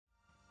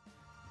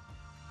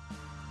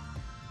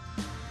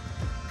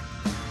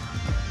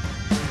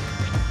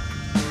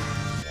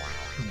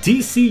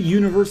DC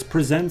Universe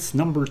Presents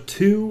number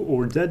 2,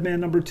 or Deadman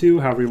number 2,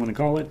 however you want to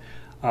call it.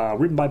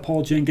 Written by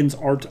Paul Jenkins,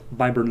 art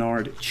by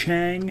Bernard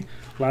Chang.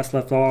 Last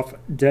left off,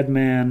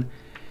 Deadman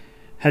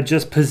had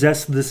just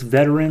possessed this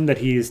veteran that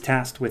he is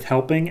tasked with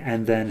helping,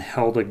 and then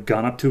held a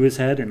gun up to his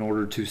head in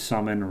order to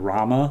summon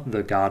Rama,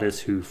 the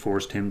goddess who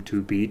forced him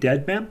to be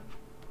Deadman.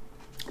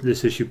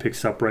 This issue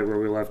picks up right where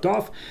we left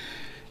off,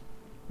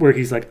 where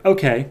he's like,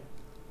 okay,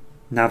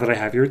 now that I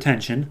have your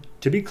attention,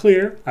 to be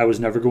clear, I was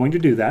never going to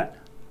do that.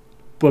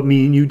 But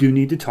me and you do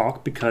need to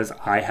talk because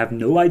I have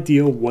no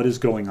idea what is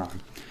going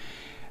on.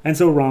 And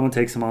so Rama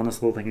takes him on this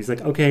little thing. He's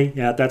like, okay,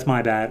 yeah, that's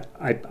my bad.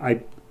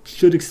 I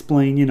should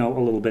explain, a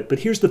little bit. But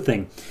here's the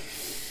thing.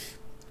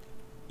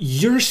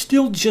 You're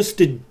still just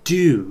a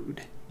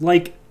dude.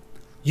 Like,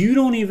 you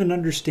don't even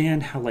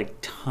understand how,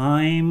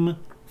 time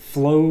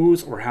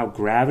flows or how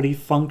gravity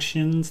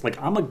functions. Like,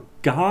 I'm a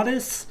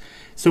goddess,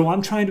 so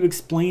I'm trying to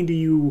explain to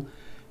you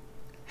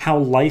how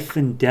life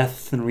and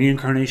death and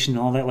reincarnation and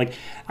all that,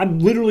 I'm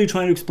literally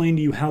trying to explain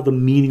to you how the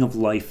meaning of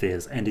life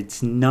is, and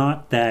it's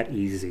not that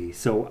easy.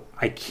 So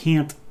I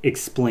can't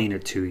explain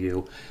it to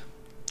you.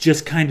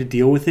 Just kind of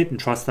deal with it and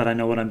trust that I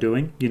know what I'm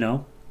doing,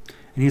 And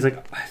he's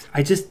like,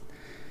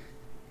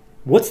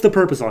 what's the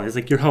purpose of it? He's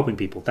like, you're helping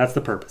people. That's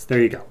the purpose.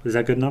 There you go. Is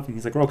that good enough? And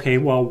he's like, okay,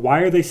 well, why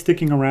are they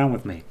sticking around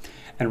with me?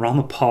 And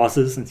Rama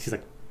pauses, and she's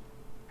like,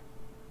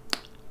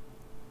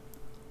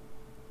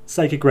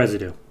 psychic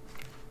residue.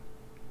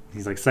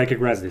 He's like, psychic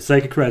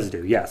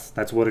residue. Yes,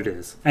 that's what it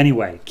is.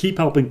 Anyway, keep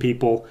helping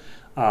people,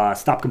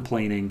 stop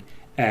complaining,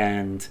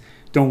 and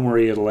don't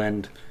worry, it'll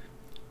end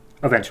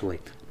eventually.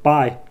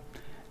 Bye.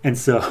 And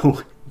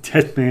so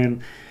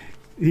Deadman,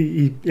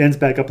 he ends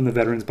back up in the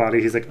veteran's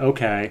body. He's like,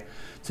 okay.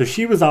 So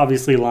she was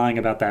obviously lying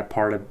about that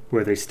part of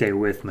where they stay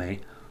with me.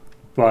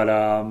 But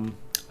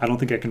I don't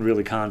think I can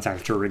really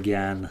contact her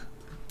again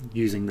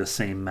using the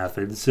same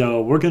method.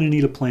 So we're going to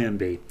need a plan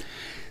B.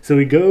 So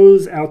he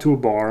goes out to a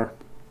bar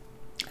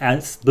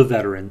as the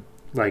veteran.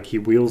 He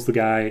wheels the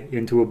guy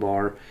into a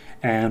bar,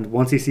 and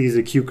once he sees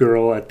a cute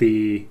girl at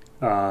the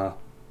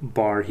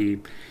bar, he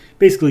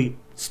basically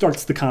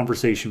starts the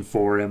conversation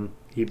for him.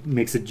 He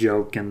makes a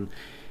joke, and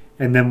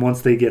then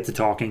once they get to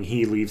talking,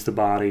 he leaves the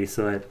body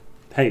so that,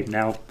 hey,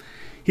 now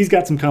he's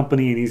got some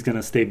company and he's going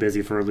to stay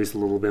busy for at least a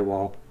little bit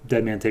while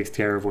Deadman takes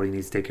care of what he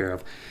needs to take care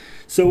of.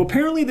 So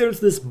apparently there's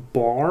this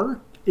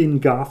bar in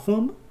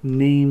Gotham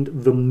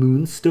named the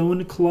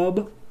Moonstone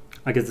Club.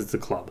 I guess it's a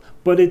club,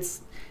 but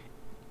it's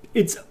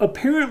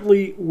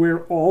apparently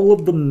where all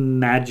of the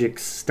magic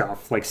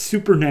stuff,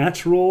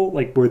 supernatural,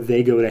 where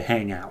they go to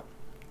hang out.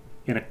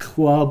 In a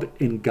club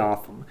in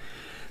Gotham.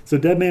 So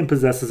Deadman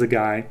possesses a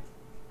guy.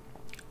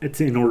 It's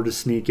in order to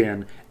sneak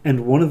in.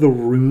 And one of the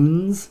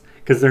runes,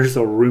 because there's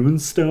a rune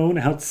stone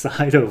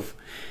outside of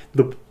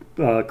the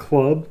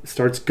club,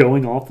 starts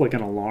going off like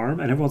an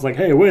alarm. And everyone's like,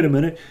 hey, wait a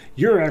minute.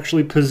 You're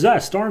actually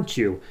possessed, aren't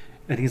you?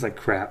 And he's like,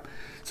 crap.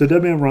 So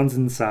Deadman runs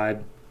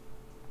inside,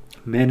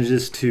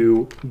 manages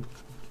to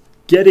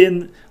get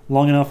in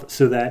long enough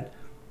so that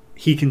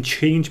he can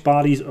change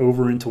bodies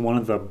over into one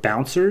of the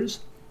bouncers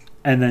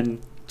and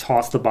then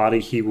toss the body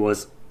he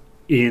was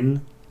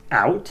in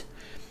out.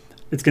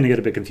 It's going to get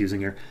a bit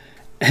confusing here.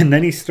 And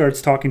then he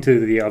starts talking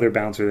to the other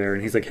bouncer there,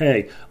 and he's like,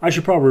 hey, I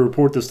should probably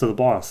report this to the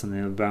boss. And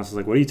the bouncer's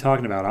like, what are you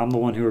talking about? I'm the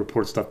one who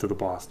reports stuff to the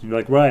boss. And you're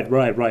like, right.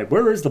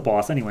 Where is the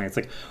boss anyway? It's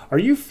like, are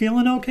you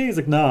feeling okay? He's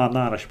like, no, I'm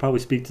not. I should probably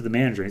speak to the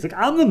manager. He's like,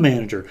 I'm the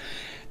manager.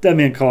 That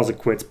man calls it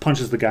quits,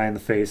 punches the guy in the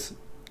face.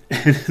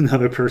 And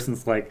another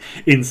person's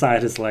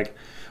inside is like,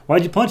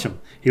 why'd you punch him?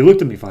 He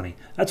looked at me funny.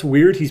 That's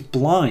weird. He's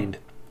blind.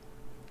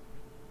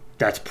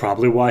 That's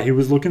probably why he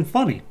was looking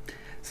funny.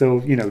 So,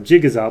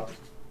 jig is up,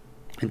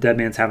 and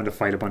Deadman's having to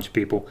fight a bunch of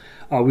people.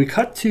 We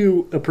cut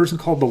to a person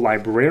called the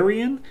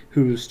Librarian,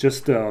 who's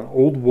just an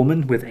old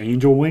woman with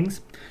angel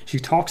wings. She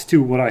talks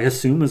to what I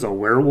assume is a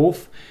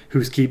werewolf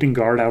who's keeping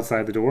guard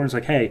outside the door. And it's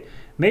like, hey,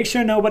 make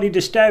sure nobody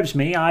disturbs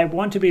me. I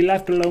want to be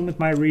left alone with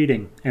my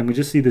reading. And we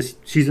just see this.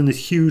 She's in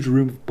this huge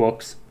room of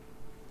books.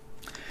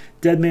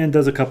 Deadman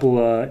does a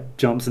couple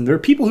jumps, and there are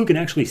people who can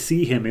actually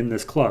see him in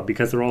this club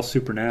because they're all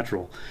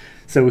supernatural.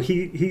 So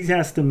he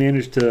has to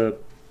manage to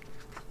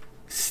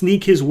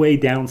sneak his way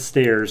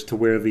downstairs to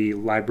where the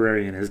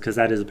librarian is, because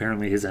that is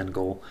apparently his end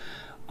goal.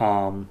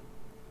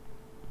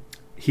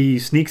 He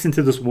sneaks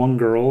into this one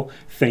girl,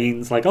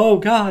 feigns oh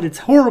God, it's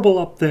horrible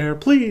up there,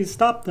 please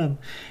stop them,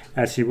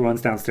 as she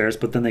runs downstairs,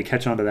 but then they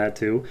catch on to that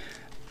too.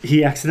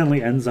 He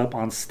accidentally ends up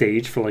on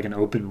stage for an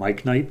open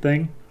mic night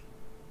thing,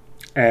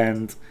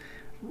 and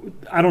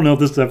I don't know if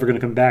this is ever going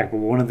to come back, but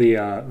one of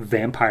the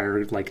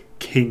vampire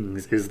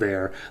kings is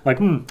there.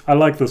 I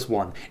like this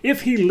one.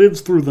 If he lives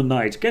through the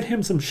night, get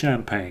him some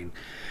champagne.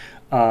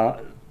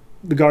 The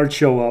guards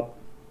show up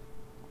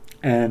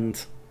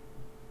and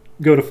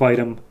go to fight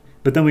him,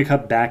 but then we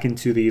cut back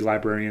into the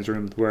librarian's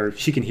room where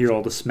she can hear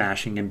all the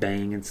smashing and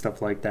banging and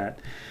stuff like that.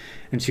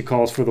 And she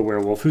calls for the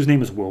werewolf, whose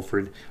name is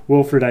Wilfred.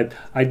 Wilfred,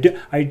 I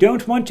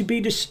don't want to be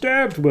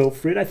disturbed,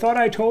 Wilfred. I thought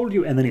I told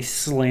you. And then he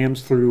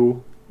slams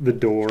through the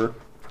door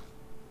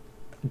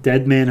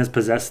Deadman has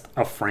possessed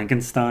a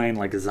Frankenstein,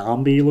 like a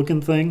zombie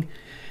looking thing.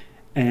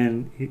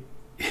 And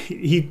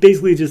he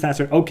basically just asks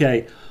her,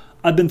 okay,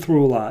 I've been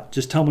through a lot.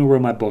 Just tell me where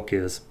my book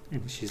is.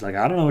 And she's like,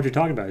 I don't know what you're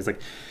talking about. He's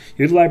like,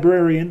 you're the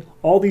librarian.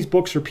 All these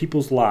books are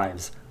people's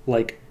lives.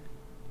 Like,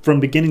 from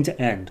beginning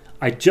to end.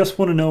 I just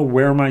want to know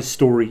where my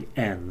story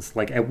ends.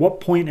 Like, at what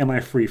point am I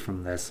free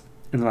from this?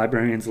 And the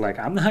librarian's like,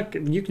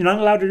 you're not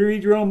allowed to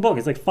read your own book.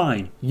 It's like,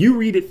 fine, you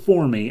read it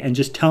for me and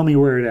just tell me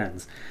where it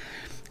ends.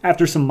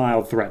 After some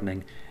mild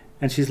threatening.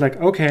 And she's like,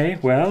 okay,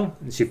 well,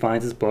 and she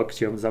finds his book.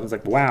 She opens up and is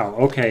like, wow,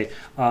 okay,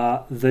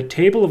 the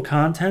table of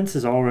contents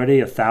is already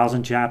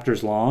 1,000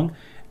 chapters long,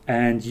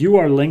 and you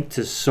are linked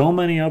to so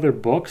many other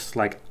books.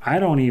 Like, I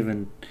don't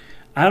even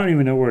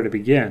know where to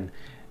begin.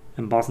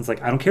 And Boston's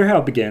like, I don't care how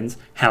it begins.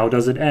 How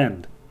does it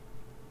end?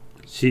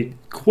 She,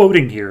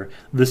 quoting here,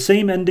 the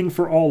same ending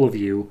for all of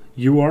you.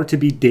 You are to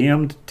be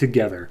damned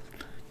together.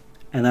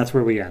 And that's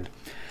where we end.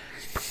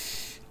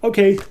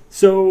 Okay,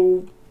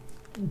 so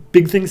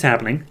big things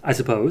happening, I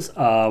suppose.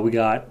 We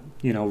got,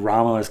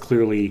 Rama is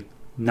clearly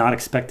not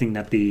expecting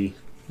that the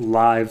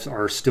lives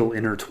are still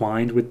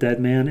intertwined with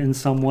Deadman in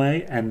some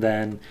way. And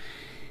then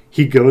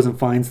he goes and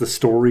finds the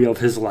story of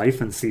his life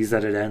and sees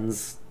that it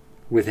ends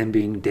with him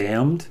being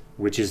damned,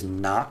 which is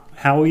not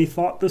how he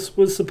thought this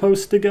was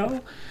supposed to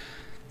go.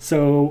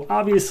 So,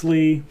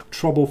 obviously,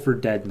 trouble for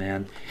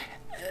Deadman.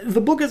 The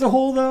book as a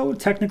whole, though,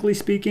 technically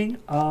speaking,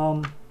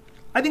 I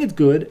think it's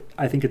good.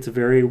 I think it's a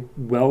very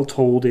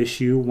well-told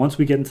issue. Once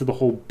we get into the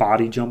whole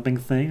body jumping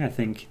thing, I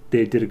think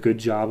they did a good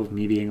job of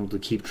me being able to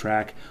keep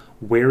track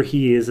where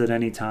he is at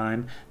any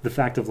time. The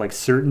fact of, like,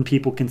 certain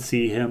people can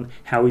see him,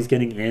 how he's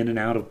getting in and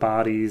out of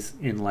bodies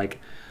in, like,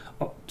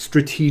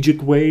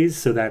 strategic ways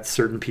so that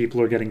certain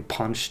people are getting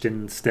punched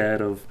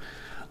instead of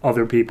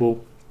other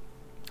people.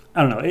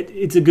 I don't know.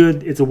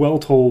 It's a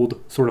well-told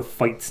sort of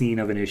fight scene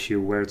of an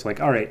issue where it's like,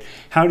 all right,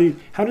 how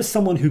does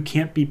someone who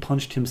can't be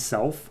punched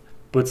himself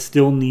but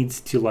still needs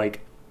to,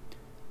 like,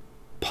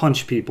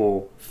 punch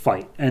people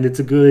fight? And it's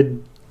a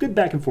good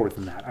back and forth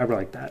in that. I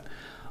really like that.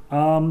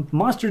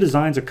 Monster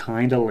designs are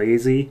kind of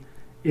lazy.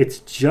 It's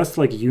just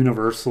like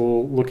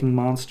universal looking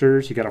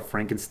monsters. You got a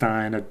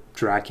Frankenstein, a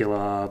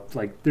Dracula.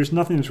 Like, there's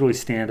nothing that's really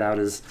stand out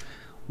as,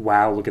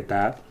 wow, look at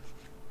that.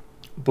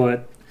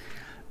 But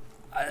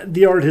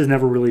the art has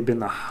never really been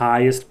the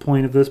highest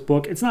point of this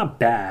book. It's not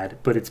bad,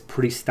 but it's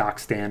pretty stock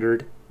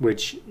standard,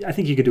 which I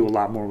think you could do a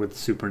lot more with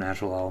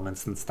supernatural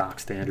elements than stock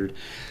standard.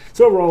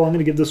 So overall, I'm going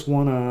to give this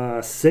one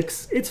a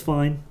 6. It's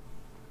fine.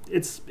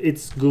 It's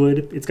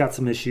good. It's got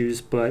some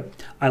issues, but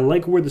I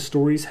like where the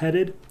story's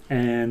headed,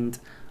 and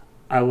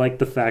I like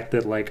the fact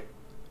that, like,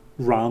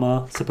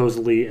 Rama,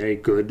 supposedly a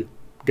good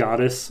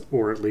goddess,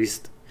 or at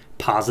least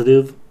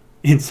positive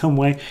in some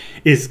way,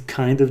 is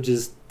kind of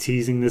just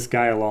teasing this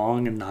guy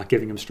along and not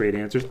giving him straight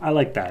answers. I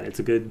like that. It's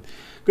a good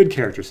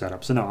character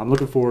setup. So no, I'm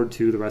looking forward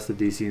to the rest of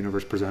DC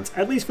Universe Presents,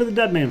 at least for the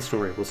Deadman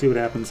story. We'll see what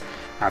happens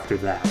after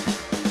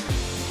that.